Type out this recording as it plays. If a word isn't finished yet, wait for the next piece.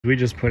We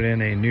just put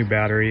in a new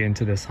battery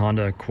into this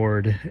Honda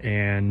Accord,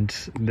 and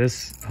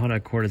this Honda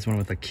Accord is one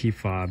with a key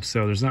fob,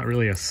 so there's not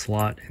really a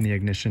slot in the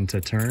ignition to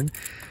turn,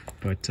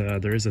 but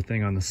there is a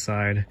thing on the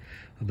side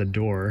of the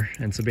door.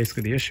 And so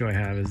basically the issue I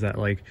have is that,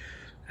 like,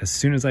 as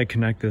soon as I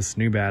connect this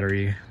new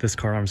battery, this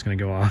car arm is going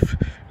to go off.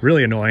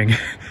 Really annoying.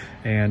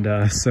 And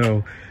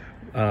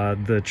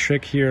the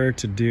trick here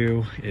to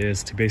do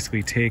is to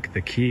basically take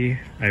the key.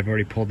 I've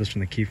already pulled this from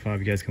the key fob.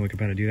 You guys can look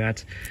up how to do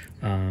that.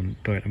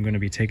 But I'm going to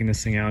be taking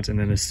this thing out, and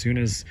then as soon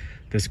as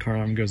this car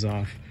arm goes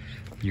off,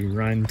 you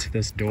run to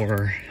this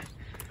door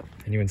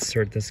and you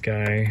insert this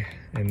guy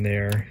in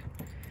there,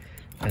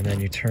 and then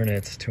you turn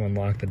it to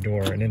unlock the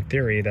door. And in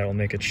theory, that will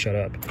make it shut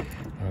up.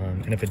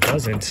 And if it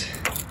doesn't,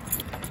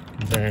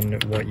 then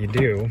what you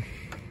do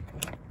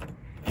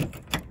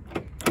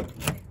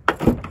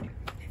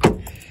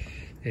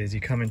is you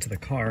come into the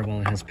car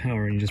while it has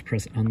power and you just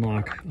press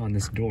unlock on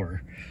this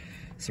door.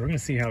 So we're gonna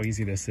see how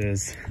easy this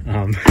is.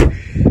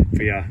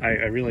 But yeah,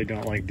 I really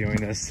don't like doing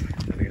this.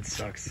 I think it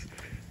sucks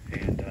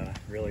and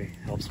really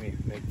helps me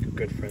make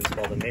good friends with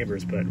all the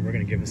neighbors, but we're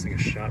gonna give this thing a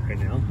shot right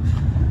now.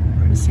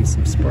 We're gonna see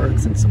some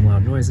sparks and some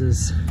loud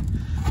noises.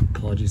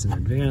 Apologies in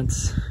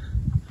advance.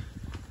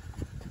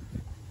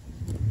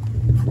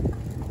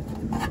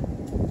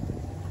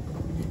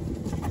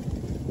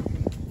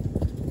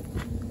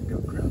 Go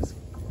grab some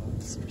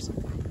gloves or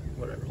something.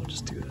 Whatever, we'll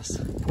just do this.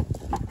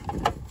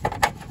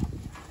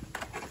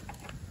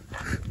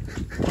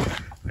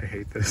 I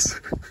hate this.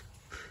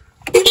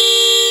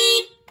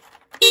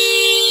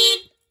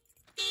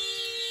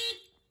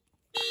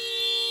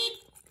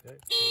 Okay,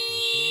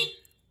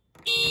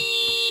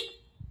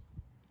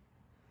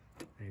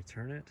 and you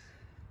turn it,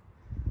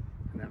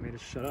 and that made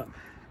it shut up.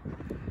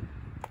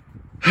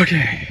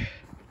 Okay.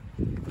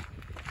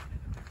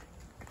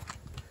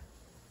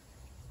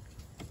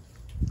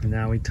 And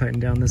now we tighten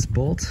down this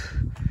bolt,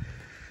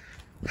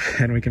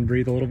 and we can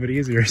breathe a little bit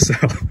easier, so.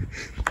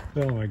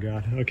 Oh my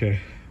God, okay.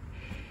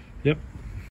 Yep,